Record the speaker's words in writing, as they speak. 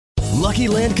Lucky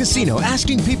Land Casino,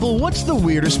 asking people, what's the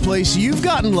weirdest place you've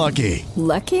gotten lucky?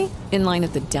 Lucky? In line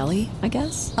at the deli, I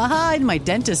guess? Aha, in my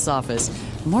dentist's office.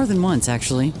 More than once,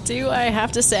 actually. Do I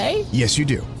have to say? Yes, you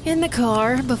do. In the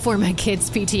car before my kids'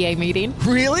 PTA meeting.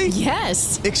 Really?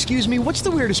 Yes. Excuse me, what's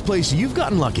the weirdest place you've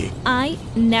gotten lucky? I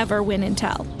never win and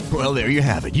tell. Well, there you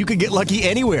have it. You can get lucky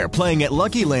anywhere, playing at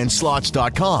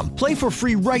LuckyLandSlots.com. Play for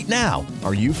free right now.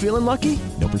 Are you feeling lucky?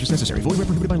 No purchase necessary. Void where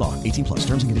prohibited by law. 18 plus.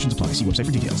 Terms and conditions apply. See website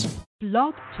for details.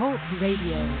 Blog Talk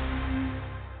Radio.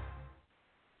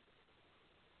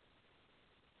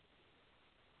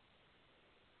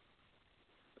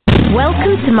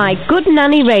 Welcome to My Good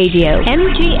Nanny Radio,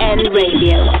 MGN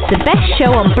Radio, the best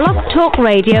show on Blog Talk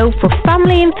Radio for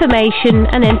family information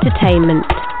and entertainment.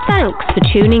 Thanks for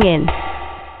tuning in.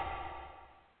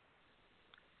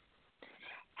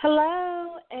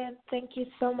 Hello, and thank you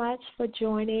so much for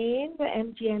joining the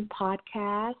MGN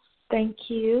podcast. Thank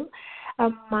you.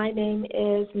 My name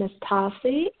is Miss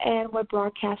Tossie, and we're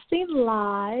broadcasting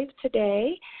live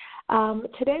today.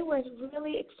 Today we're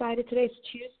really excited. Today's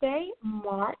Tuesday,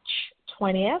 March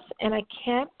 20th, and I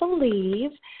can't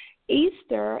believe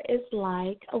Easter is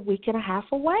like a week and a half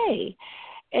away.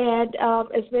 And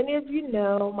as many of you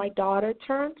know, my daughter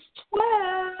turns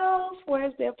 12.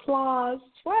 Where's the applause?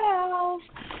 12.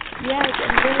 Yes,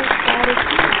 I'm really excited.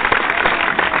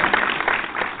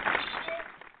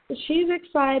 She's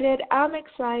excited. I'm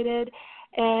excited.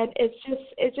 And it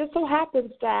just so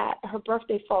happens that her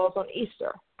birthday falls on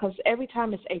Easter, because every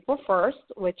time it's April 1st,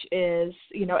 which is,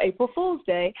 April Fool's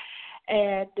Day.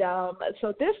 And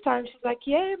so this time she's like,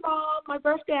 yay, Mom, my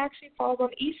birthday actually falls on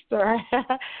Easter.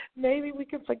 Maybe we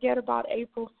can forget about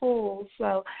April Fools.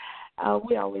 So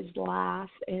we always laugh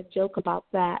and joke about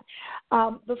that.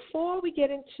 Before we get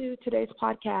into today's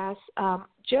podcast,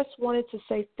 just wanted to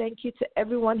say thank you to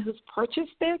everyone who's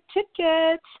purchased their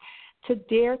tickets to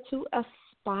Dare to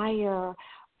Aspire,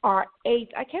 our 8th.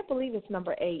 I can't believe it's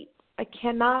number 8. I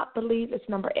cannot believe it's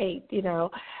number 8,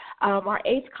 our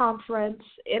 8th conference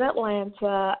in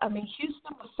Atlanta. I mean,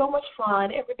 Houston was so much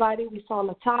fun. Everybody, we saw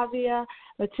Lativia,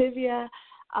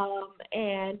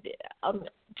 and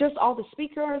just all the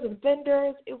speakers and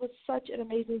vendors. It was such an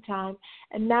amazing time.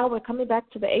 And now we're coming back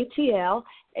to the ATL,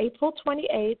 April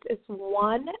 28th. It's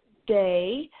one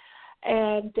day.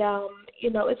 And,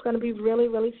 it's going to be really,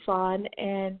 really fun.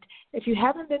 And if you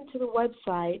haven't been to the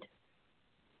website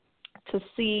to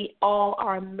see all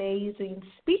our amazing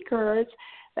speakers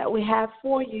that we have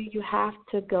for you, you have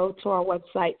to go to our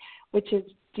website, which is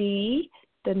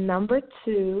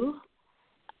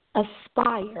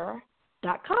aspire.com.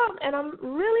 And I'm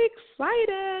really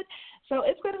excited. So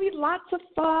it's going to be lots of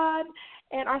fun.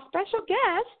 And our special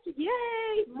guest,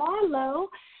 yay, Marlo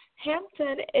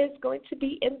Hampton, is going to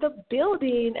be in the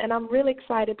building, and I'm really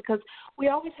excited because we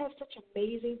always have such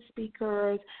amazing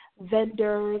speakers,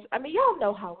 vendors. I mean, y'all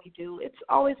know how we do. It's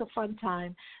always a fun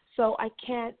time. So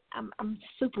I'm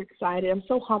super excited. I'm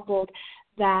so humbled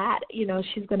that,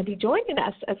 she's going to be joining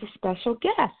us as a special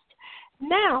guest.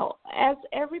 Now, as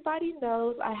everybody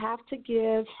knows, I have to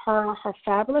give her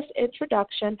fabulous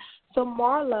introduction. So,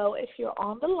 Marlo, if you're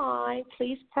on the line,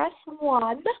 please press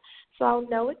 1 so I'll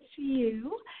know it's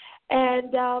you.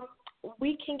 And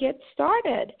we can get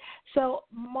started. So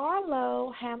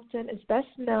Marlo Hampton is best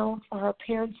known for her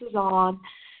appearances on,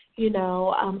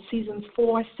 seasons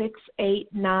 4, 6,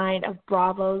 8, 9 of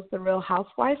Bravo's The Real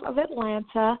Housewives of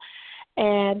Atlanta,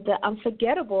 and the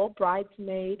unforgettable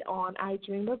Bridesmaid on I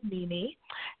Dream of Mimi.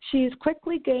 She's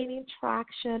quickly gaining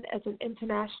traction as an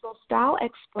international style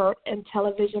expert and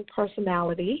television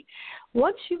personality.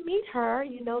 Once you meet her,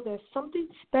 there's something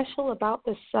special about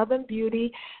the Southern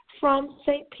beauty from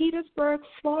St. Petersburg,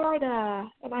 Florida.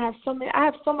 And I have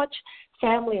so much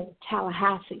family in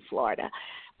Tallahassee, Florida.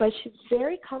 But she's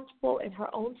very comfortable in her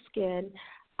own skin.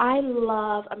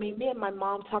 Me and my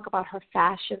mom talk about her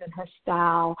fashion and her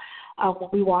style when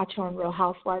we watch her on Real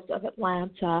Housewives of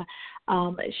Atlanta.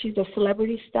 She's a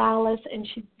celebrity stylist, and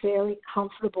she's very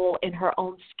comfortable in her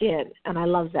own skin, and I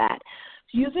love that.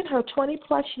 Using her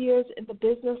 20-plus years in the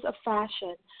business of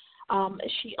fashion,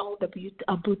 she owned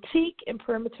a boutique in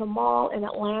Perimeter Mall in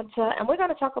Atlanta, and we're going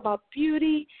to talk about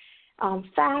beauty,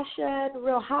 fashion,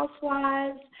 Real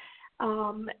Housewives.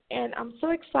 And I'm so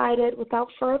excited.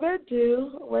 Without further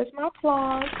ado, where's my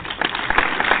applause?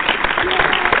 Yay.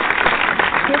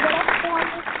 Give it up for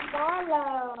Miss Marlo.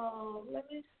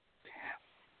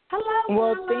 Hello, Marlo.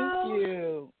 Well,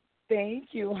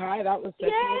 thank you. Hi, that was such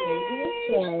an amazing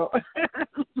show.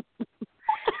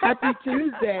 Happy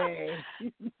Tuesday.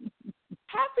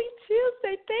 Happy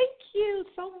Tuesday. Thank you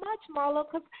so much, Marlo.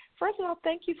 Because first of all,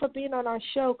 thank you for being on our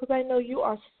show, because I know you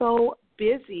are so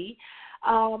busy.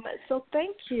 So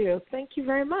thank you. Thank you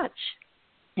very much.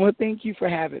 Well, thank you for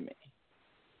having me.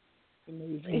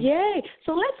 Amazing. Yay.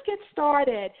 So let's get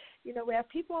started. You know, we have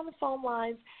people on the phone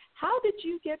lines. How did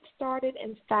you get started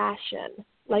in fashion?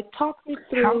 Like, talk me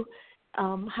through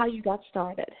how you got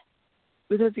started.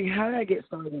 Because, see, how did I get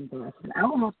started in fashion? I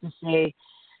would have to say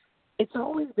it's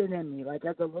always been in me. Like,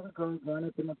 as a little girl growing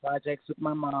up in the projects with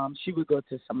my mom, she would go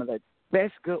to some of the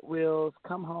best Goodwills,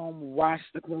 come home, wash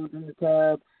the clothes in the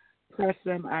tub, press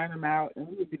them, iron them out, and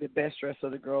we would be the best dressed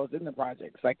of the girls in the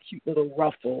projects, like cute little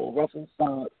ruffle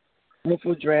socks,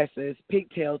 ruffle dresses,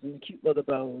 pigtails, and cute little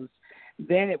bows.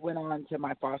 Then it went on to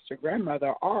my foster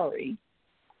grandmother, Ari,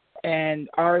 and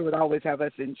Ari would always have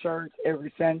us in church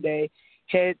every Sunday,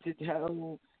 head to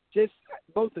toe, just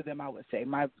both of them, I would say.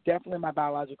 Definitely my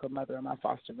biological mother and my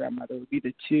foster grandmother would be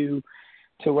the two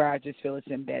to where I just feel it's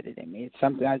embedded in me. It's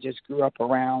something I just grew up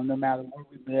around no matter where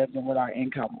we lived and what our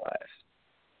income was.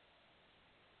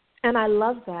 And I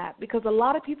love that because a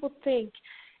lot of people think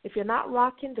if you're not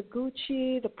rocking the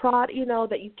Gucci, the Prada, you know,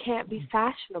 that you can't be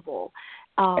fashionable.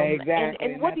 Exactly.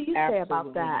 And what do you say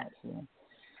about that?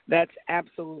 That's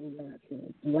absolutely not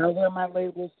true. Do I wear my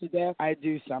labels to death? I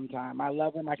do sometimes. I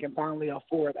love them. I can finally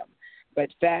afford them. But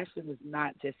fashion is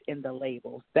not just in the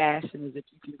labels. Fashion is if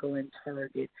you can go in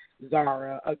Target,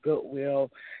 Zara, a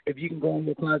Goodwill, if you can go in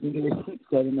your closet and get a suit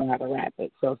set and know how to wrap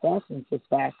it. So fashion is just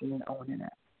fashion and owning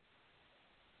it.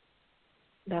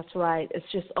 That's right.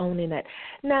 It's just owning it.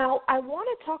 Now, I want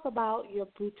to talk about your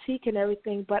boutique and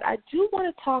everything, but I do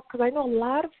want to talk because I know a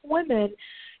lot of women,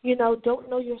 you know, don't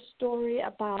know your story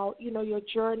about, you know, your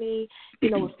journey,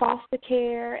 you know, with foster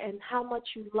care and how much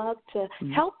you love to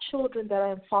help children that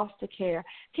are in foster care.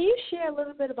 Can you share a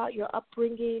little bit about your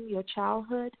upbringing, your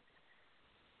childhood?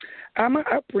 My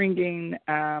upbringing,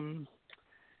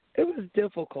 it was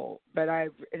difficult,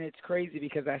 and it's crazy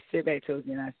because I sit back to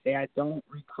you and I say I don't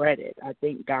regret it. I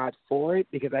thank God for it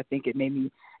because I think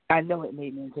I know it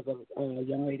made me into the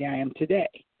young lady I am today.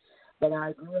 But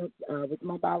I grew up with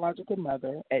my biological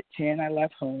mother. At 10, I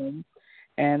left home,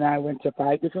 and I went to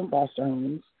 5 different foster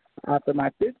homes. After my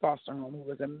 5th foster home, who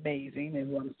was amazing and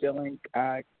who I'm still in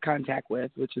contact with,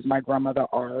 which is my grandmother,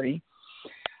 Ari.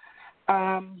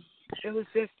 It was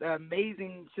just an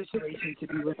amazing situation to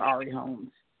be with Ari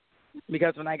Holmes.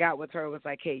 Because when I got with her, it was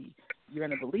like, hey, you're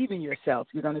going to believe in yourself.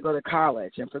 You're going to go to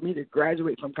college. And for me to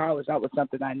graduate from college, that was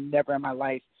something I never in my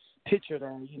life pictured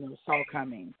or, you know, saw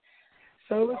coming.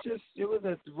 So it was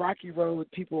a rocky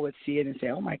road. People would see it and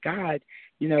say, oh, my God,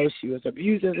 you know, she was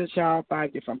abused as a child,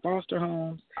 5 different foster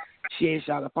homes. She aged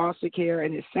out of foster care.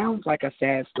 And it sounds like a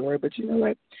sad story, but you know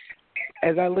what?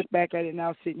 As I look back at it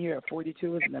now, sitting here at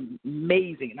 42, it's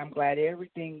amazing. And I'm glad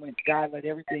God let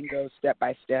everything go step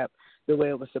by step the way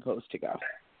it was supposed to go.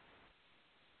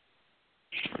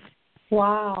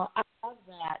 Wow, I love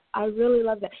that. I really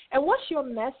love that. And what's your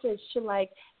message to,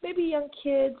 like, maybe young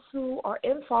kids who are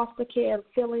in foster care and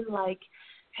feeling like,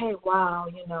 hey, wow,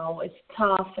 you know, it's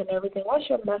tough and everything? What's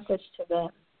your message to them?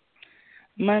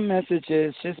 My message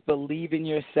is just believe in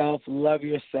yourself, love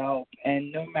yourself,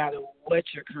 and no matter what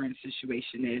your current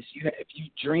situation is, if you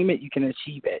dream it, you can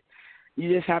achieve it.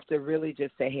 You just have to really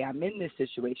just say, hey, I'm in this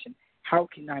situation. How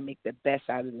can I make the best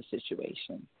out of the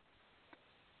situation?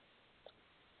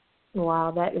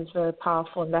 Wow, that is very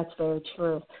powerful, and that's very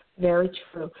true. Very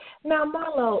true. Now,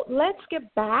 Marlo, let's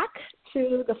get back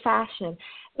to the fashion.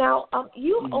 Now,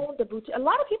 you own the boutique. A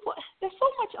lot of people, there's so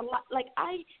much,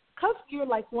 because you're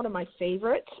like one of my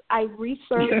favorites, I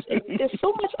researched, and there's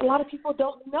so much a lot of people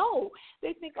don't know.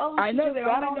 They think, oh, I know, they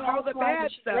only know all the bad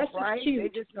stuff, right? They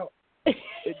just know.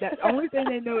 The only thing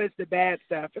they know is the bad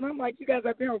stuff. And I'm like, you guys,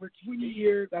 I've been over 20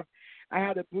 years. I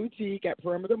had a boutique at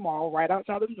Perimeter Mall right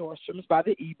outside of Nordstrom's by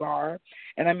the E-Bar.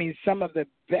 And, I mean, some of the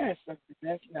best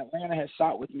in Atlanta has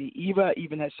shot with me. Eva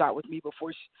even has shot with me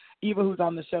before. Eva, who's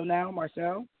on the show now,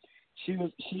 Marcel, she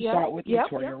shot with me.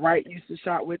 Toya Wright used to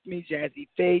shot with me. Jazzy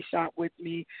Faye shot with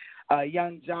me.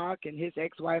 Young Jock and his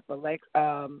ex-wife,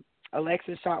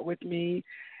 Alexa, shot with me.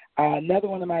 Another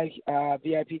one of my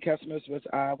VIP customers was,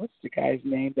 what's the guy's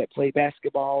name that played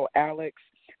basketball?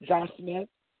 Josh Smith.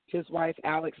 His wife,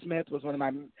 Alex Smith, was one of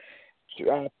my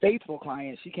faithful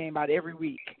clients. She came out every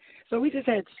week. So we just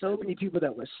had so many people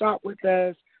that would shop with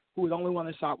us who would only want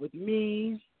to shop with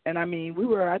me. And, I mean,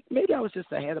 maybe I was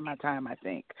just ahead of my time, I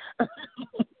think.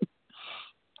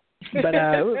 But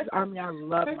I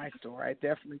love my store. I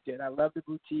definitely did. I love the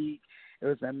boutique. It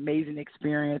was an amazing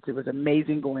experience. It was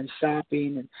amazing going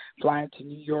shopping and flying to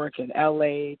New York and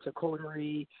L.A. to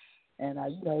Coterie and,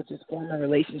 just forming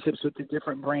relationships with the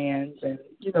different brands and,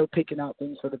 picking out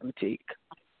things for the boutique.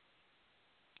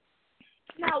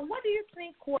 Now, what do you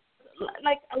think was,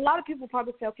 like a lot of people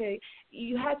probably say, okay,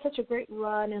 you had such a great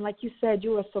run, and like you said,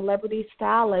 you were a celebrity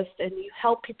stylist, and you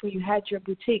helped people. You had your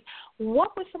boutique.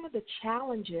 What were some of the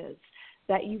challenges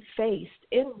that you faced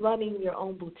in running your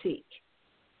own boutique?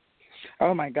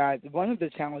 Oh, my God. One of the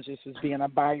challenges was being a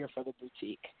buyer for the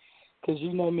boutique. Because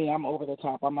you know me, I'm over the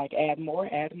top. I'm like, add more,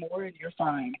 and you're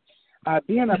fine.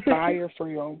 Being a buyer for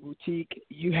your own boutique,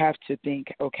 you have to think,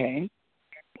 okay,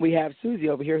 we have Susie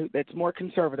over here that's more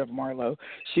conservative, Marlo.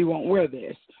 She won't wear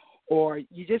this. Or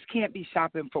you just can't be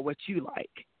shopping for what you like.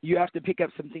 You have to pick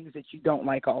up some things that you don't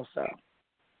like also.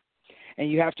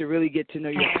 And you have to really get to know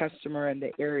your customer and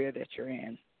the area that you're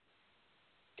in.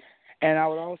 And I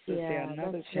would also say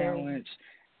another challenge.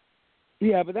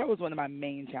 Yeah, but that was one of my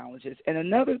main challenges. And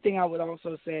another thing I would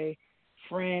also say,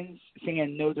 friends,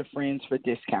 saying no to friends for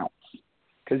discounts.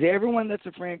 Because everyone that's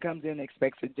a friend comes in and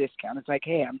expects a discount. It's like,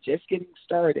 hey, I'm just getting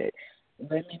started.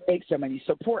 Let me make some money.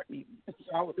 Support me.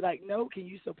 So I would be like, no, can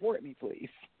you support me, please?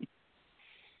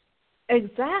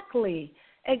 Exactly.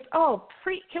 Can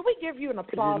we give you an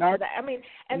applause for that? I mean,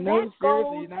 and no, that seriously,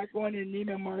 goes. you're not going in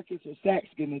Neiman Marcus or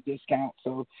Saks getting a discount.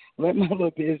 So let my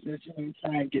little business,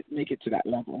 try and make it to that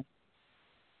level.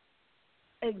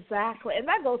 Exactly, and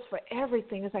that goes for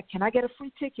everything. It's like, can I get a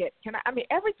free ticket?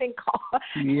 Everything costs.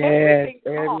 Yes,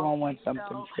 everyone wants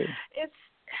something free.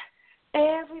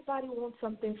 Everybody wants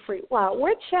something free. Wow,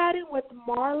 we're chatting with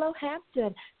Marlo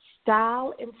Hampton,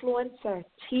 style influencer,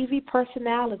 TV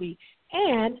personality,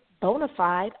 and bona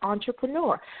fide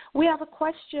entrepreneur. We have a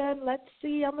question. Let's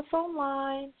see on the phone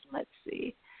lines. Let's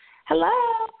see. Hello.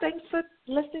 Thanks for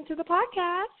listening to the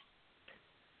podcast.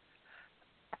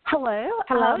 Hello.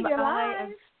 You're live.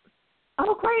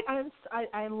 Oh, great.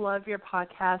 I love your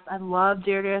podcast. I love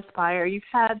Dare to Aspire. You've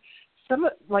had some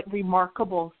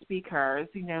remarkable speakers,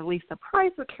 Lisa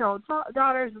Price with Carol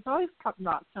Daughters. It's always top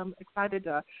notch. So I'm excited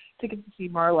to get to see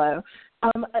Marlo.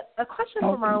 A question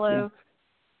for Marlo.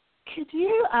 Could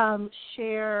you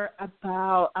share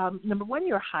about, number one,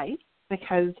 your height?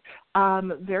 Because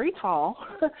I'm very tall,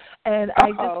 and I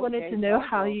just wanted to know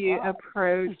how you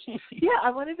approach. I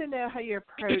wanted to know how you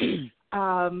approach,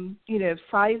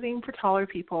 sizing for taller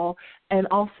people, and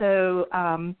also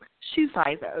shoe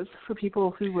sizes for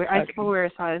people who wear. I still wear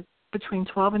a size between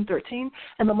 12 and 13.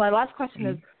 And then my last question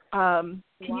is, can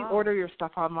you order your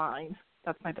stuff online?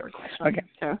 That's my third question. Okay.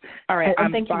 So, all right. And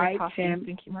I'm thank 5'10".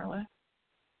 Thank you, Marlo.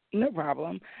 No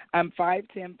problem. I'm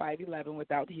 5'10", 5'11"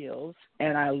 without heels,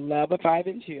 and I love a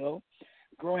 5-inch heel.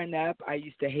 Growing up, I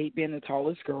used to hate being the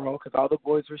tallest girl because all the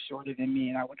boys were shorter than me,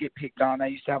 and I would get picked on. I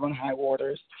used to have on high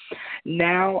waters.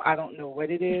 Now, I don't know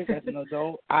what it is. As an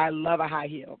adult, I love a high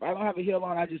heel. If I don't have a heel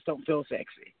on, I just don't feel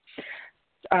sexy.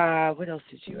 What else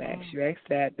did you ask? You asked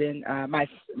that. Then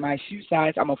my shoe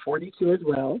size, I'm a 42 as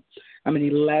well. I'm an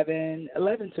 11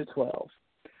 to 12.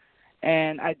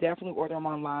 And I definitely order them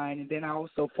online. And then I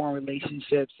also form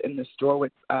relationships in the store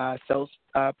with sales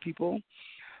people.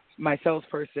 My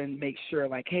salesperson makes sure,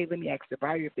 hey, let me ask the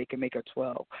buyer if they can make a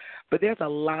 12. But there's a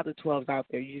lot of 12s out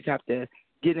there. You just have to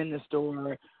get in the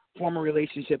store, form a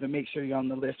relationship, and make sure you're on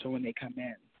the list for when they come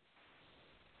in.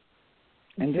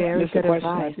 And very good question.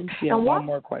 advice. I think she has one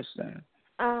more question.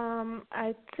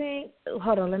 I think,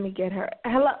 hold on, let me get her.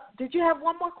 Hello, did you have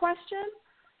one more question?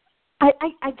 I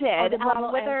did.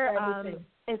 Whether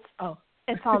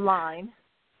it's online.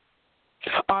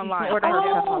 Online. Order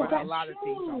a lot of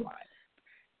things online.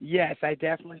 Yes, I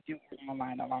definitely do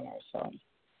online a lot also.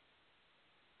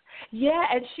 Yeah,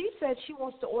 and she said she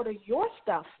wants to order your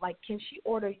stuff. Can she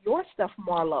order your stuff,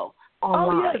 Marlo,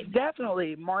 online? Oh, yes,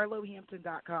 definitely.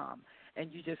 MarloHampton.com.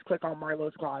 And you just click on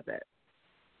Marlo's Closet.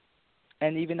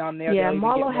 And even on there, they'll even get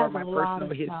more of my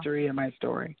personal history and my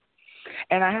story.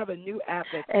 And I have a new app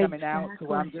that's coming out, so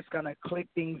where I'm just going to click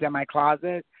things in my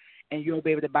closet, and you'll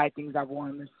be able to buy things I've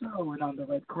worn on the show and on the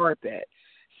red carpet.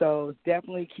 So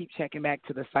definitely keep checking back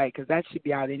to the site because that should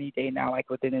be out any day now,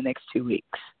 within the next 2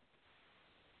 weeks.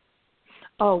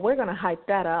 Oh, we're going to hype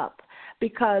that up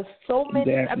because so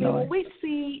many, Definitely. When we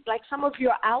see, some of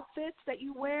your outfits that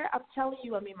you wear, I'm telling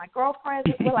you, my girlfriends,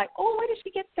 we're like, oh, where did she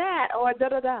get that? Or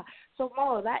da-da-da. So,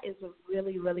 Marlo, that is a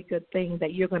really, really good thing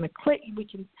that you're going to click.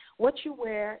 What you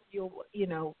wear,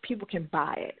 people can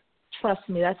buy it. Trust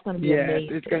me, that's going to be amazing.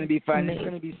 Yeah, it's going to be fun. Amazing. It's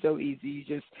going to be so easy. You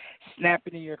just snap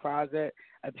it in your closet,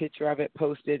 a picture of it,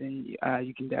 post it, and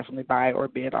you can definitely buy it or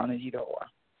bid on it, either or.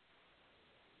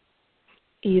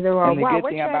 Either or. And the good we're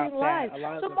thing about chatting live. that, a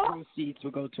lot of the proceeds will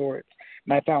go towards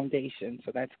my foundation,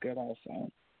 so that's good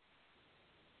also.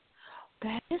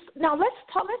 Now let's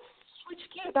switch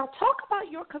gears. Now talk about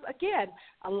because again,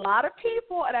 a lot of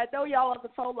people, and I know y'all on the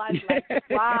phone line like,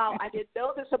 wow, I didn't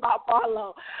know this about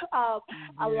Marlo.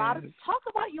 Talk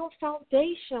about your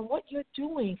foundation, what you're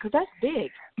doing, because that's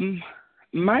big.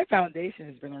 My foundation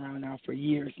has been around now for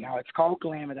years now. It's called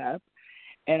Glam It Up.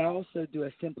 And I also do a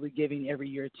Simply Giving every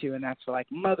year, too, and that's for, like,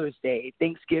 Mother's Day.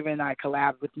 Thanksgiving, I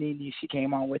collabed with Nene. She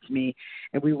came on with me,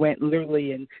 and we went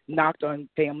literally and knocked on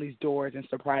families' doors and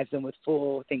surprised them with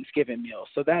full Thanksgiving meals.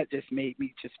 So that just made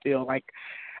me just feel like,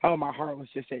 oh, my heart was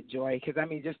just at joy. Because, I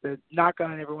mean, just to knock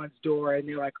on everyone's door, and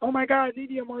they're like, oh, my God,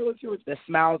 Nene and Marlo's here, with the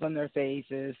smiles on their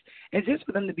faces. And just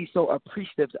for them to be so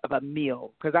appreciative of a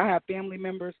meal. Because I have family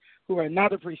members who are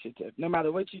not appreciative. No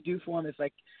matter what you do for them, it's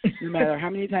like no matter how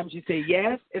many times you say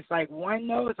yes, it's like one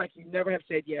no, it's like you never have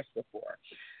said yes before.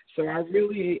 So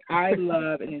I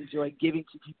love and enjoy giving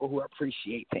to people who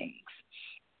appreciate things.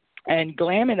 And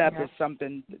Glam It Up is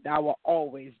something that I will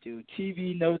always do.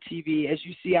 TV, no TV. As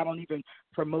you see, I don't even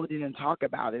promote it and talk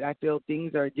about it. I feel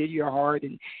things are dear to your heart,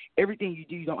 and everything you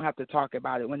do, you don't have to talk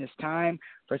about it. When it's time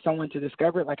for someone to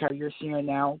discover it, like how you're sharing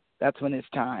now, that's when it's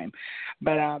time.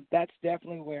 But that's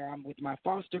definitely where I'm with my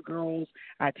foster girls.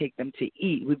 I take them to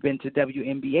eat. We've been to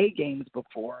WNBA games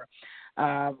before.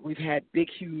 We've had big,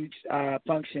 huge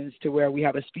functions to where we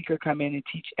have a speaker come in and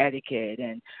teach etiquette,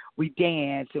 and we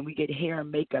dance, and we get hair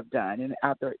and makeup done. And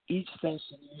after each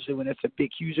session, usually when it's a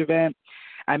big, huge event,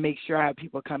 I make sure I have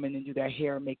people come in and do their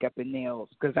hair, makeup, and nails,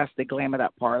 because that's the Glam It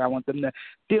Up part. I want them to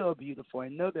feel beautiful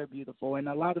and know they're beautiful. And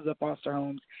a lot of the foster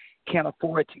homes can't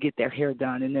afford to get their hair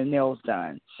done and their nails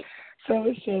done. So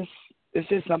it's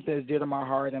just something that's dear to my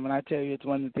heart. And when I tell you, it's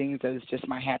one of the things that is just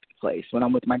my happy place when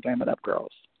I'm with my Glam It Up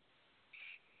girls.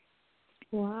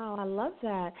 Wow, I love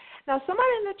that. Now, somebody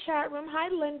in the chat room, hi,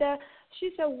 Linda,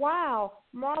 she said, wow,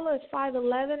 Marlo is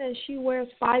 5'11", and she wears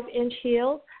 5-inch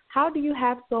heels. How do you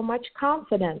have so much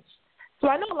confidence? So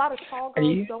I know a lot of tall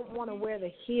girls don't want to wear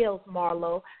the heels,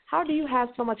 Marlo. How do you have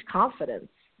so much confidence?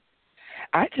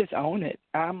 I just own it.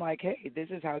 I'm like, hey, this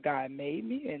is how God made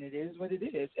me, and it is what it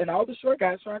is. And all the short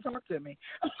guys trying to talk to me.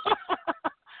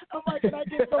 I'm like, can I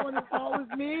get someone as tall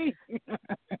as me?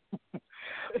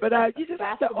 But you just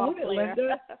have to own it,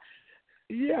 Linda.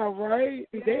 Yeah, right.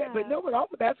 Yeah. But all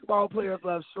the basketball players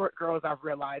love short girls, I've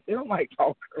realized. They don't like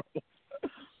tall girls.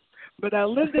 But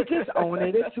Linda, just own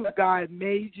it. It's who God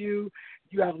made you.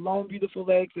 You have long, beautiful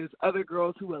legs. There's other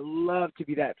girls who would love to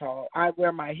be that tall. I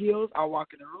wear my heels. I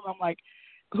walk in the room. I'm like,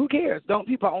 who cares? Don't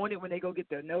people own it when they go get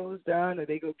their nose done or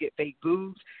they go get fake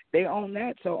boobs? They own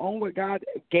that. So own what God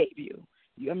gave you.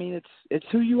 I mean, it's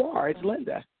who you are. It's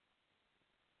Linda.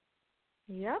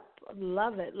 Yep,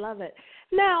 love it, love it.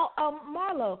 Now,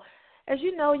 Marlo, as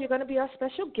you know, you're going to be our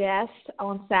special guest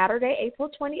on Saturday, April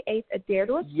 28th at Dare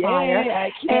to Aspire. Yeah, I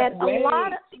can't wait.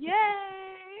 Yay!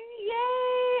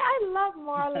 I love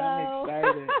Marlo. I'm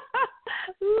excited.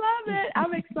 Love it.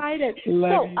 I'm excited.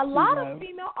 A lot of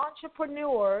female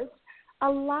entrepreneurs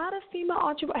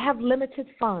have limited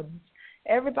funds.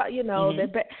 Everybody, you know,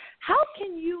 but how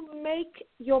can you make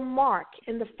your mark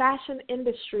in the fashion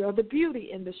industry or the beauty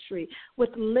industry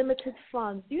with limited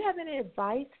funds? Do you have any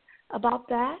advice about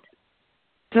that?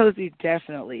 Totally,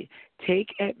 definitely. Take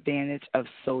advantage of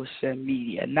social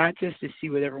media, not just to see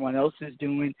what everyone else is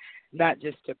doing, not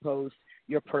just to post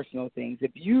your personal things.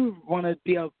 If you want to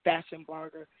be a fashion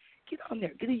blogger, get on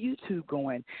there. Get a YouTube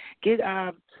going. Get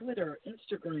Twitter,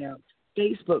 Instagram,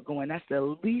 Facebook going. That's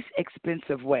the least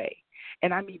expensive way.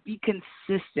 And, I mean, be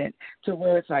consistent to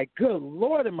where it's like, good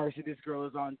Lord of mercy, this girl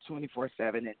is on 24/7,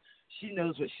 and she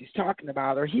knows what she's talking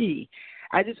about, or he.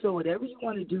 I just feel whatever you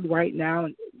want to do right now,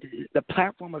 the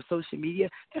platform of social media,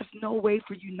 there's no way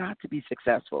for you not to be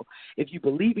successful if you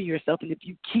believe in yourself and if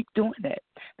you keep doing it.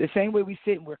 The same way we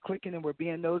sit and we're clicking and we're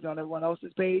being nosy on everyone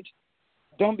else's page,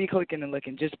 don't be clicking and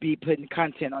looking. Just be putting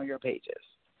content on your pages.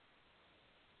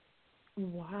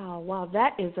 Wow,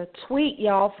 that is a tweet,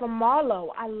 y'all, from Marlo.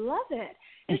 I love it.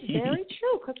 It's very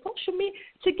true because social media,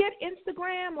 to get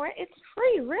Instagram, it's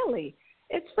free, really.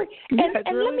 It's free. Yeah,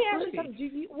 and really let me ask free.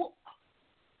 you something.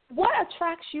 What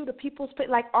attracts you to people's page?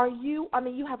 Like, you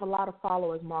have a lot of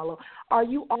followers, Marlo. Are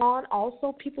you on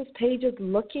also people's pages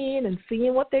looking and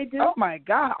seeing what they do? Oh, my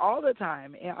God, all the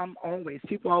time. And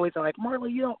people always are like,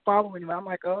 Marlo, you don't follow anyone. I'm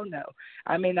like, oh, no.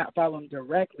 I may not follow them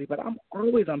directly, but I'm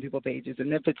always on people's pages.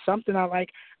 And if it's something I like,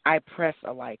 I press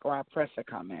a like or I press a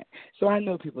comment. So I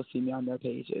know people see me on their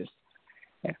pages.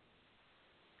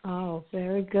 Oh,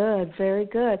 very good, very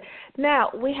good.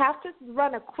 Now, we have to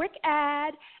run a quick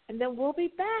ad, and then we'll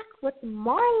be back with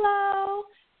Marlo.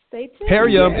 Stay tuned. Hair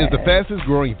Yum is the fastest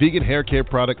growing vegan hair care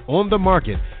product on the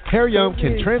market. Hair Yum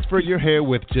can transfer your hair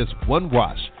with just one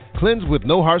wash. Cleanse with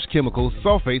no harsh chemicals,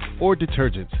 sulfates, or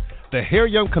detergents. The Hair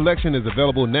Yum collection is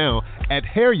available now at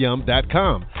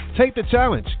hairyum.com. Take the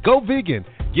challenge. Go vegan.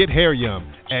 Get Hair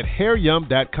Yum at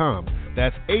hairyum.com.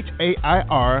 That's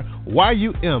HAIRYUM.com.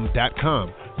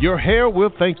 Your hair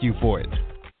will thank you for it.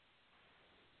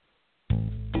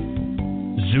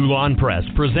 Zulon Press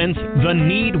presents The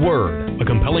Need Word, a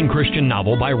compelling Christian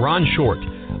novel by Ron Short,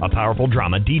 a powerful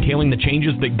drama detailing the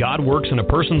changes that God works in a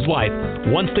person's life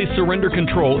once they surrender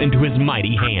control into His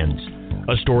mighty hands.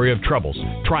 A story of troubles,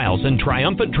 trials, and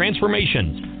triumphant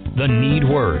transformations. The Need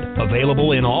Word,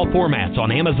 available in all formats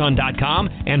on Amazon.com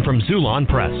and from Zulon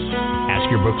Press. Ask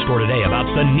your bookstore today about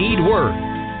The Need Word.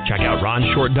 Check out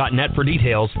ronshort.net for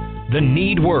details. The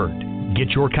Need Word. Get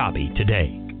your copy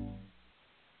today.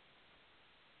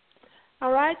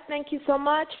 All right, thank you so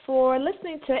much for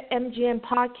listening to MGM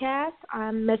Podcast.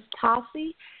 I'm Miss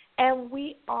Tossie, and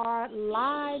we are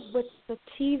live with the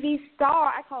TV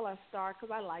star. I call her star because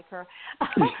I like her.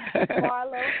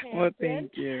 Marlo Hampton. Well,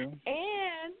 thank you.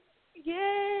 And,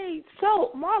 yay. So,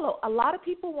 Marlo, a lot of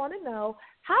people want to know,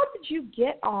 how did you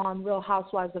get on Real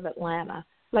Housewives of Atlanta?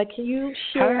 Like, can you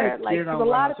share? Like, because a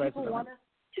lot of people want to.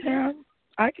 Yeah,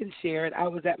 I can share it. I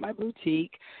was at my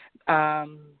boutique.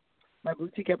 My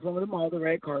boutique at Plymouth Mall, the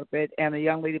red carpet, and a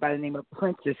young lady by the name of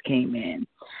Princess came in.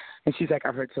 And she's like,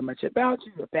 I've heard so much about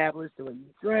you. You're fabulous the way you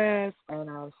dress.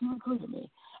 And she included me.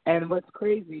 And what's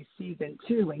crazy, season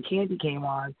 2, when Candy came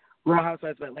on, Real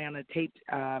Housewives of Atlanta taped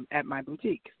at my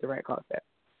boutique, the red carpet.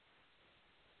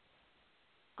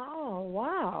 Oh,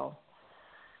 wow.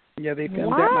 Yeah, they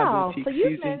filmed at my boutique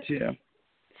season 2.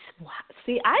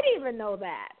 See, I didn't even know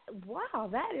that. Wow,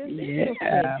 that is interesting.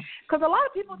 Because a lot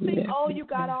of people think, you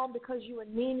got on because you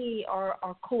and Nene are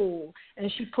cool,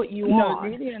 and she put you on.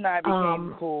 No, Nene and I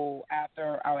became cool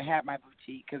after I had my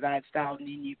boutique because I had styled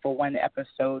Nene for one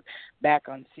episode back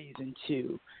on season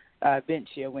 2. Bench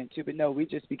she went to. But no, we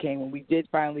just became, when we did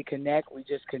finally connect, we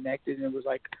just connected, and it was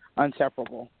like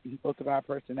inseparable. Both of our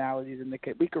personalities, and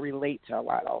we could relate to a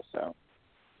lot also.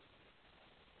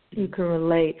 You can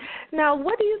relate. Now,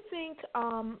 what do you think?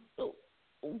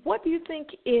 What do you think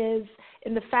is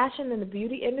in the fashion and the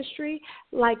beauty industry?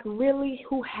 Like, really,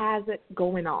 who has it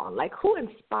going on? Like, who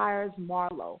inspires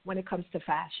Marlo when it comes to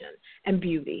fashion and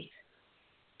beauty?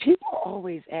 People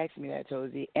always ask me that,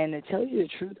 Tosie, and to tell you the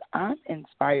truth, I'm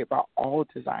inspired by all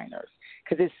designers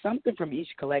because there's something from each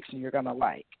collection you're gonna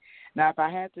like. Now, if I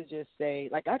had to just say,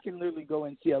 like, I can literally go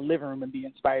and see a living room and be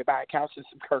inspired by a couch and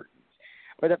some curtains.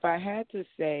 But if I had to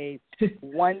say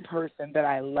one person that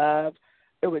I love,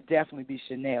 it would definitely be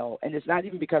Chanel. And it's not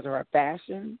even because of her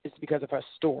fashion. It's because of her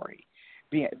story,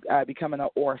 becoming an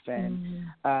orphan,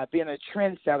 being a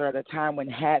trendsetter at a time when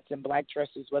hats and black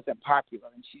dresses wasn't popular,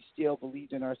 and she still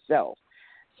believed in herself.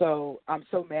 So I'm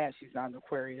so mad she's not an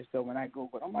Aquarius, though. When I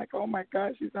Google it, I'm like, oh, my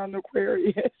God, she's not an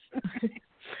Aquarius.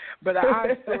 But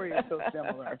our story is so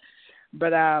similar.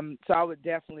 But so I would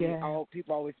definitely,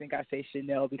 people always think I say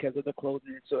Chanel because of the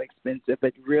clothing, it's so expensive,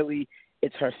 but really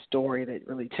it's her story that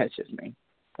really touches me.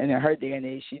 And in her day and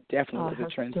age, she definitely was a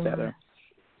trendsetter.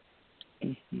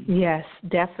 Yes,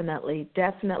 definitely.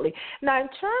 Now, in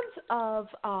terms of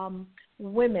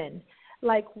women,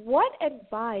 like, what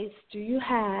advice do you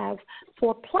have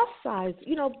for plus size,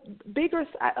 bigger,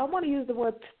 I want to use the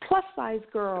word plus size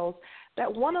girls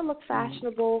that want to look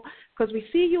fashionable, because we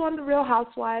see you on The Real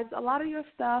Housewives, a lot of your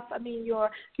stuff, I mean,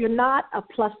 you're not a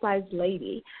plus size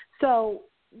lady. So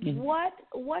what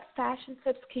fashion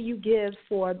tips can you give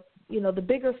for, the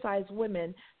bigger size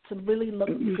women to really look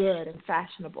good and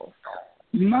fashionable?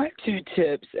 My 2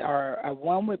 tips are,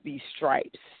 one would be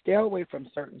stripes. Stay away from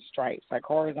certain stripes, like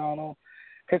horizontal,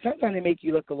 because sometimes they make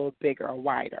you look a little bigger or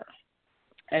wider.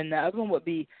 And the other one would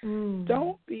be,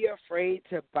 don't be afraid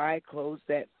to buy clothes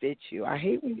that fit you. I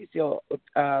hate when you see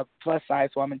a plus-size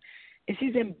woman, and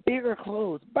she's in bigger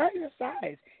clothes. Buy your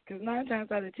size, because 9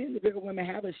 times out of 10, the bigger women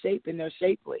have a shape, and they're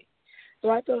shapely. So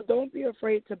I thought, don't be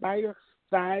afraid to buy your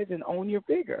size and own your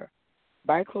figure.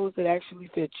 Buy clothes that actually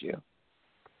fit you.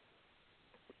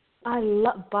 I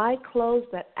love buy clothes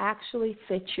that actually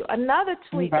fit you. Another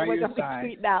tweet that we're going to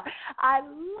tweet now. I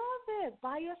love it.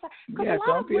 Buy your size. Yeah,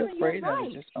 don't be afraid of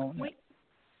it. Just own it.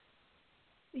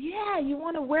 Yeah, you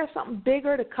want to wear something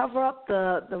bigger to cover up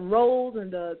the rolls and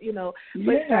but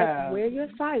it's like, wear your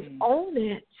size. Own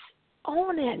it. Yes,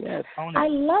 own it. I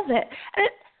love it. And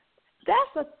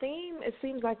that's a theme, it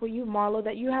seems like, with you, Marlo,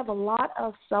 that you have a lot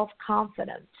of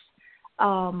self-confidence.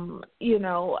 What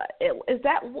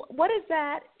is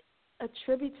that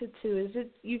attributed to? Is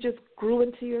it you just grew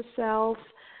into yourself?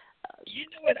 You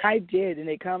know what I did, and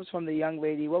it comes from the young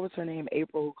lady, what was her name,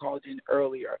 April, who called in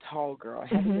earlier, a tall girl,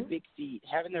 having the big feet,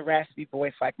 having the raspy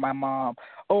voice like my mom.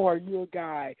 Oh, are you a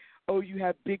guy? Oh, you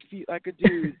have big feet like a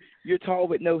dude. You're tall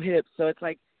with no hips. So it's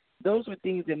like those were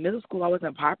things in middle school I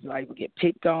wasn't popular. I would get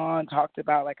picked on, talked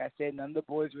about. Like I said, none of the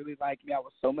boys really liked me. I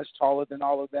was so much taller than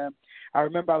all of them. I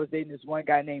remember I was dating this one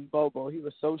guy named Bobo. He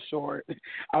was so short.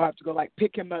 I'll have to go, like,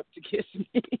 pick him up to kiss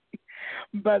me.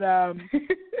 But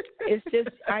it's just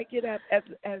I get up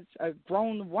as a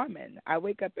grown woman. I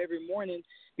wake up every morning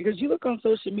because you look on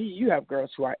social media, you have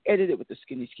girls who are edited with the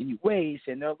skinny waist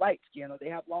and they're light skinned or they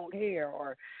have long hair,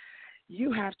 or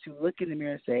you have to look in the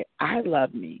mirror and say, I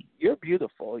love me. You're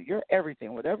beautiful. You're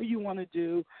everything. Whatever you want to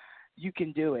do, you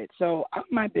can do it. So I'm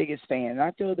my biggest fan.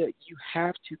 I feel that you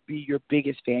have to be your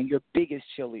biggest fan, your biggest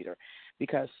cheerleader,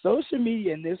 because social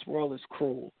media in this world is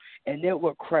cruel, and it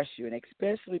will crush you, and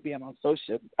especially being on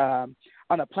social, on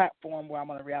a platform where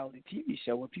I'm on a reality TV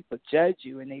show where people judge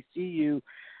you and they see you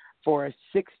for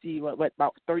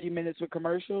about 30 minutes with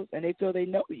commercials, and they feel they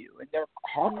know you, and they're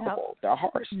horrible. They're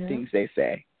harsh things they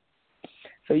say.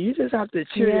 So you just have to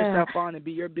cheer yourself on and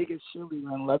be your biggest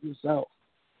cheerleader and love yourself.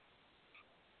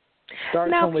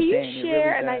 Start now, from can within. you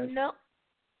share, it really and I know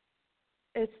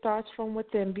it starts from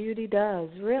within. Beauty does,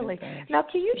 really. Now,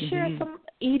 can you share some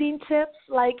eating tips?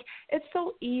 Like, it's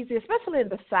so easy, especially in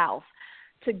the South,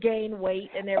 to gain weight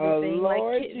and everything. Oh,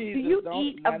 Lord like, Jesus, do you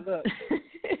eat look,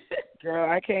 girl,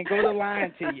 I can't go to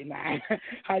lying to you now.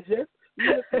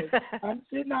 Listen, I'm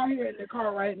sitting out here in the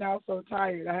car right now so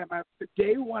tired. I had my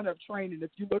day one of training.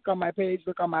 If you look on my page,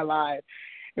 look on my live.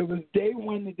 It was day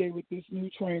one today with this new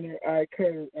trainer,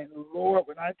 Kurt. And Lord,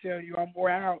 when I tell you I'm wore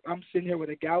out, I'm sitting here with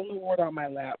a gallon of water on my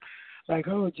lap. Like,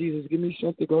 oh, Jesus, give me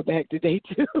strength to go back to day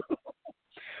two.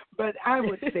 But I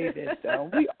would say this, though.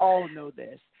 We all know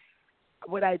this.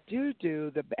 What I do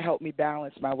to help me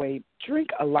balance my weight, drink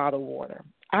a lot of water.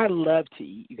 I love to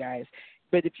eat, you guys.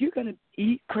 But if you're going to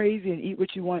eat crazy and eat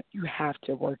what you want, you have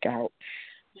to work out.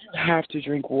 You have to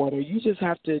drink water. You just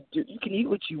have to you can eat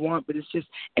what you want, but it's just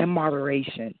in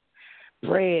moderation.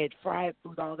 Bread, fried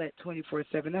food, all that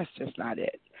 24/7, that's just not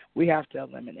it. We have to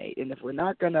eliminate. And if we're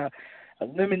not going to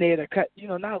eliminate or cut,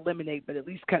 not eliminate, but at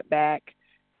least cut back,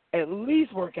 at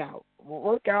least work out.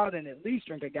 Work out and at least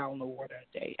drink a gallon of water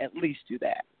a day. At least do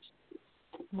that.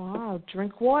 Wow,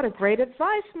 drink water. Great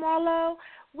advice, Marlo.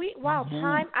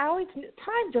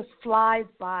 Time just flies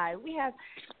by. We have.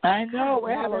 I know.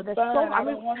 We're having fun. I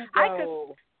don't want to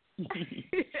go.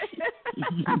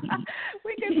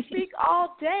 We can speak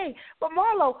all day. But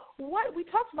Marlo, we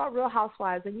talked about Real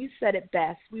Housewives, and you said it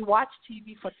best. We watch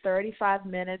TV for 35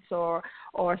 minutes,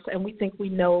 and we think we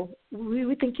know.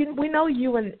 We think we know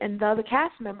you and the other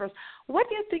cast members. What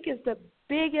do you think is the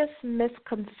biggest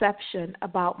misconception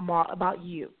about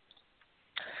you?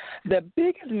 The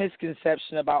biggest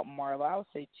misconception about Marlo, I would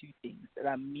say two things: that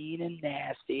I'm mean and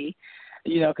nasty,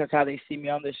 because how they see me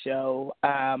on the show.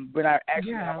 But I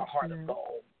actually have a heart of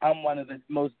gold. I'm one of the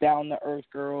most down-to-earth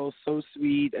girls, so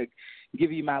sweet,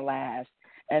 give you my last.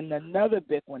 And another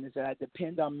big one is that I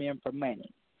depend on men for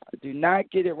money. Do not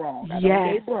get it wrong. I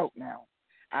don't get broke now.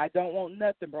 I don't want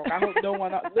nothing broke. I hope no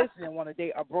one listening want to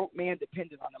date a broke man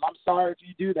dependent on them. I'm sorry if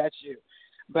you do, that's you.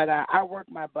 But I work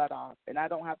my butt off, and I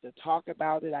don't have to talk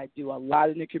about it. I do a lot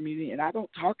in the community, and I don't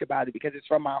talk about it because it's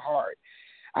from my heart.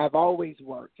 I've always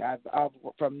worked. I've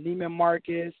from Neiman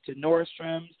Marcus to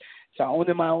Nordstrom's to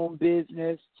owning my own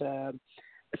business to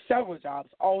several jobs,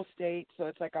 all states. So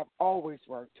it's like I've always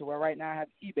worked to where right now I have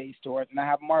eBay stores and I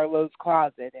have Marlo's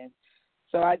Closet. And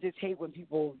so I just hate when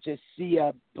people just see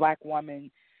a black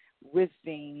woman with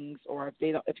things, or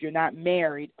if you're not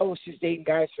married, oh, she's dating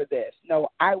guys for this. No,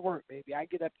 I work, baby. I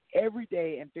get up every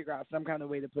day and figure out some kind of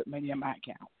way to put money in my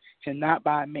account and not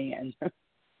buy a man.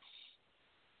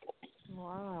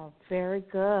 Wow, very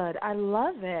good. I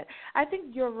love it. I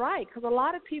think you're right, because a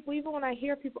lot of people, even when I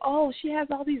hear people, oh, she has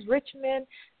all these rich men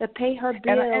that pay her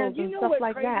bills and stuff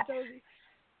like that. Josie?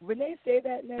 When they say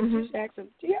that, now you should ask them,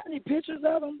 do you have any pictures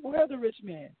of them? Where are the rich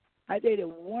men? I dated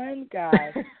one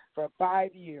guy for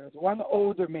 5 years, one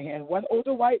older man, one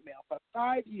older white male for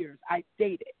 5 years. I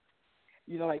dated,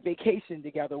 like vacation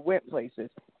together, went places.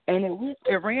 And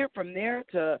it ran from there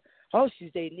to, oh,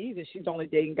 she's dating these, and she's only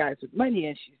dating guys with money,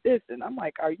 and she's this. And I'm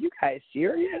like, are you guys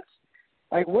serious?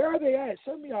 Like, where are they at?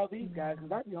 Show me all these guys,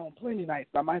 because I be home plenty nights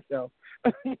by myself.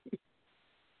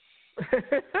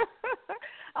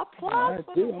 Applause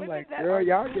for the women. I'm like, that girl,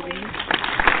 y'all doing.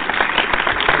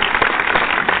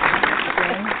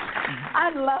 getting me.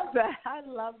 I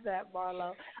love that,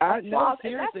 Marlo. No,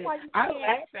 seriously. I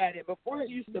laugh at it. Before it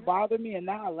used to bother me, and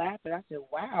now I laugh at it. I said,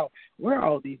 wow, where are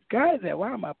all these guys at?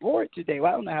 Why am I bored today?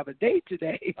 Why don't I have a date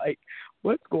today? Like,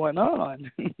 what's going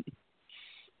on?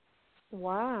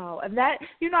 Wow. And that,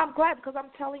 I'm glad because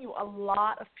I'm telling you a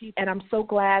lot of people, and I'm so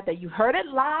glad that you heard it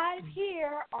live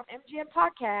here on MGM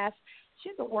Podcast.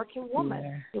 She's a working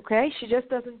woman, okay? She just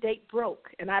doesn't date broke,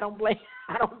 and I don't blame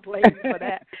you for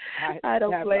that. I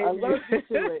don't blame you. Allergic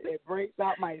to it. It breaks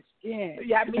out my skin.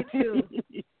 Yeah, me too.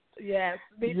 Yes,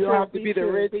 me too. You don't have to be the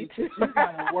richest. You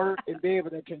got to work and be able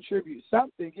to contribute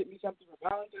something. Get me something for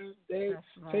Valentine's Day.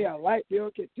 Right. Pay a light bill.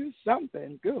 Do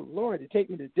something. Good Lord, to take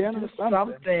me to dinner.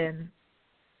 Something.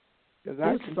 Because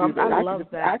I love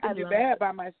that. I can do bad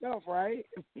by myself, right?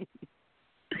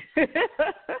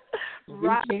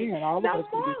 Right. We can. All of us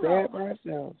can do bad by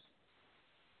ourselves.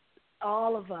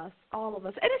 All of us. And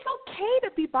it's okay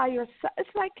to be by yourself. It's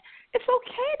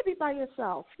okay to be by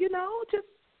yourself, just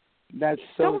that's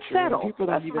so don't true. settle. People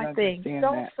don't That's even my understand thing. that.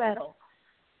 Don't settle.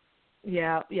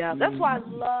 Yeah. That's why I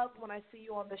love when I see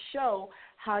you on the show,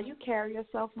 how you carry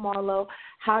yourself, Marlo,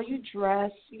 how you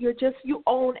dress. You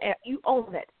own it. You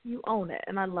own it.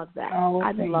 And I love that. Oh,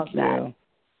 I love that. You.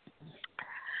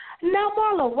 Now,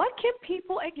 Marlo, what can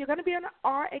people, and you're going to be on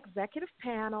our executive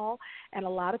panel, and a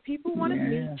lot of people want to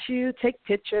meet you, take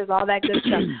pictures, all that good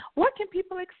stuff. What can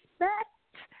people expect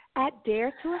at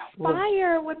Dare to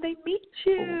Inspire when they meet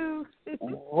you?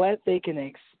 What they can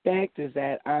expect is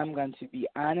that I'm going to be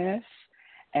honest,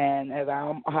 and as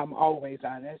I'm always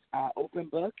honest, open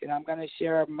book, and I'm going to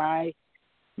share my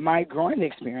growing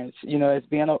experience, as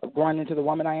growing into the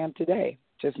woman I am today,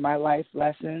 just my life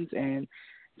lessons and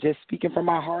just speaking from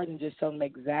my heart and just telling them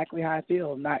exactly how I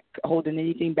feel, not holding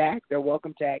anything back. They're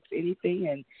welcome to ask anything,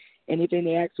 and anything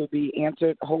they ask will be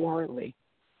answered wholeheartedly.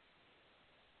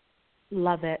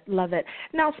 Love it.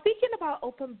 Now, speaking about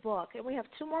open book, and we have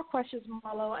two more questions,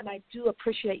 Marlo, and I do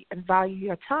appreciate and value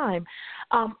your time.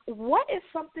 What is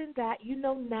something that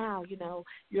now,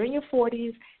 you're in your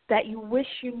 40s, that you wish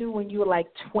you knew when you were like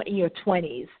 20 or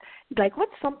 20s? Like,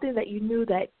 what's something that you knew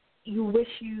that you wish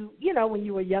when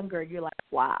you were younger, you're like,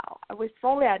 wow, I wish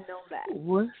only I'd known that.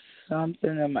 What's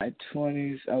something in my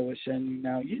 20s I wish I knew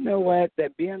now? You know what?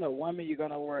 That being a woman, you're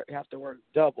going to have to work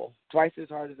twice as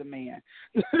hard as a man.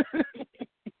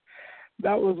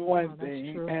 That was one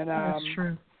thing. True. And that's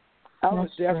true. I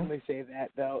would definitely say that,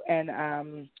 though.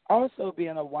 And also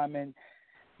being a woman,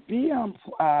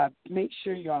 make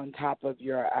sure you're on top of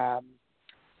your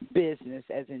business,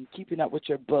 as in keeping up with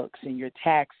your books and your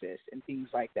taxes and things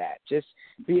like that. Just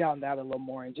be on that a little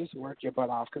more and just work your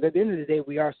butt off, because at the end of the day,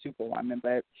 we are superwomen,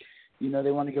 but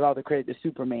they want to give all the credit to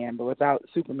Superman, but without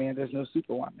Superman, there's no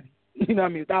superwoman. You know what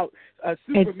I mean? Without a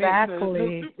Superman, there's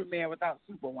no Superman without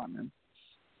Superwoman.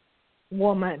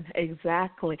 Woman,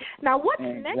 exactly. Now, what's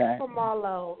next for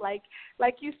Marlo? Like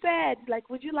you said,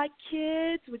 would you like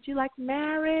kids? Would you like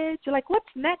marriage? What's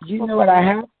next? You know what? I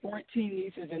have 14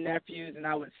 nieces and nephews, and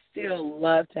I would still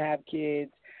love to have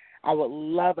kids. I would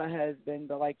love a husband,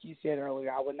 but like you said earlier,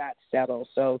 I would not settle.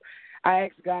 So I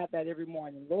ask God that every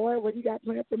morning, Lord, what do you got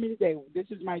planned for me today? This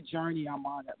is my journey I'm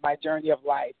on, my journey of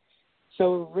life.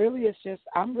 So really, it's just,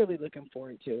 I'm really looking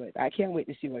forward to it. I can't wait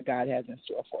to see what God has in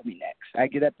store for me next. I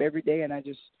get up every day and I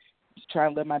just try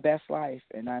and live my best life,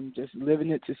 and I'm just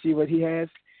living it to see what he has,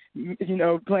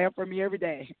 planned for me every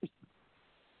day.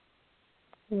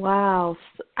 Wow.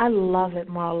 I love it,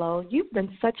 Marlo. You've been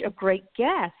such a great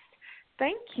guest.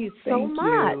 Thank you so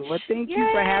much. Well, thank you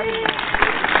for having me.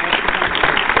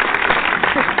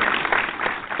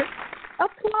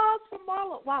 Applause for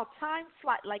Marlo. Wow, time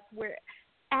flies. We're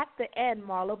at the end,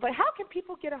 Marlo. But how can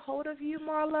people get a hold of you,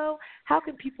 Marlo? How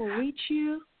can people reach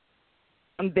you?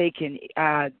 They can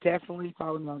definitely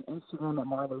follow me on Instagram at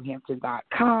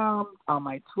marlohampton.com, on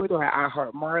my Twitter at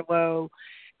iHeartMarlo.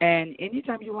 And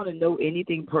anytime you want to know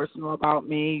anything personal about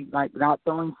me, without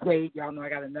throwing shade, y'all know I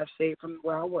got enough shade from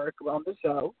where I work on the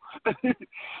show.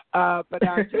 But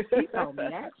just email me,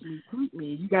 ask me, tweet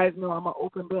me. You guys know I'm an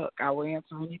open book. I will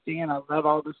answer anything, and I love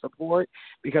all the support,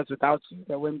 because without you,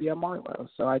 there wouldn't be a Marlo.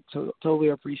 So I totally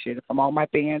appreciate it from all my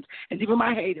fans and even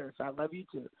my haters. I love you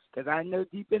too, because I know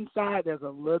deep inside there's a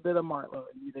little bit of Marlo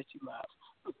in you that you love.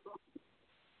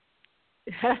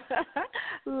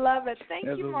 Love it.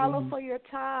 Thank you, Marlo, for your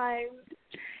time.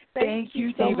 Thank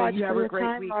you so much you for your a great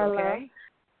time, week, Marlo.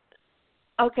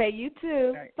 Okay, you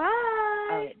too. Right. Bye.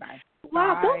 All right, bye.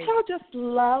 Wow, bye. don't y'all just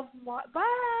love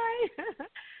Bye.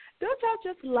 Don't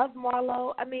y'all just love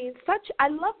Marlo? I mean, I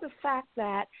love the fact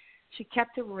that she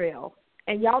kept it real.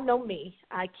 And y'all know me.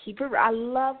 I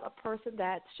love a person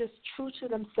that's just true to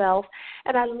themselves,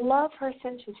 and I love her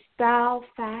sense of style,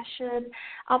 fashion.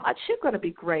 She's going to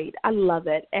be great. I love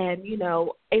it. And,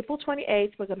 April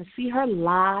 28th, we're going to see her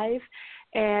live,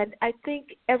 and I think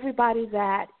everybody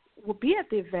that will be at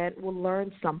the event will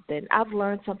learn something. I've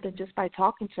learned something just by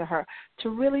talking to her, to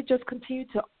really just continue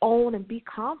to own and be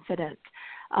confident.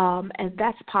 And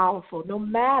that's powerful. No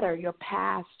matter your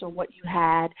past or what you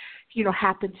had,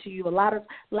 happened to you.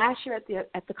 Last year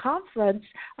at the conference,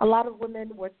 a lot of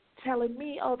women were telling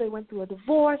me, they went through a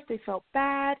divorce, they felt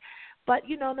bad. But,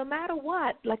 no matter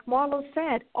what, like Marlo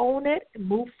said, own it and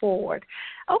move forward.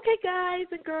 Okay, guys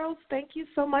and girls, thank you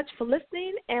so much for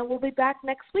listening, and we'll be back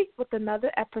next week with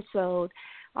another episode.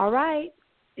 All right,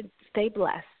 stay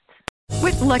blessed.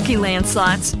 With Lucky Land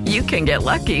Slots, you can get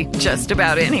lucky just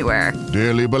about anywhere.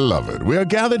 Dearly beloved, we are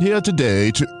gathered here today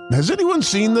to... Has anyone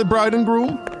seen the bride and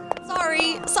groom?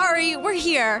 Sorry, we're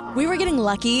here. We were getting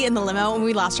lucky in the limo and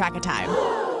we lost track of time.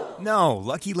 No,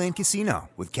 Lucky Land Casino,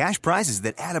 with cash prizes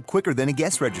that add up quicker than a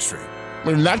guest registry.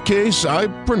 In that case, I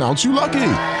pronounce you lucky.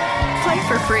 Play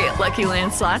for free at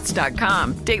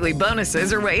LuckyLandSlots.com. Daily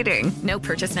bonuses are waiting. No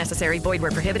purchase necessary. Void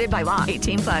where prohibited by law.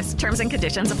 18+. Terms and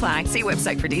conditions apply. See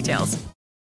website for details.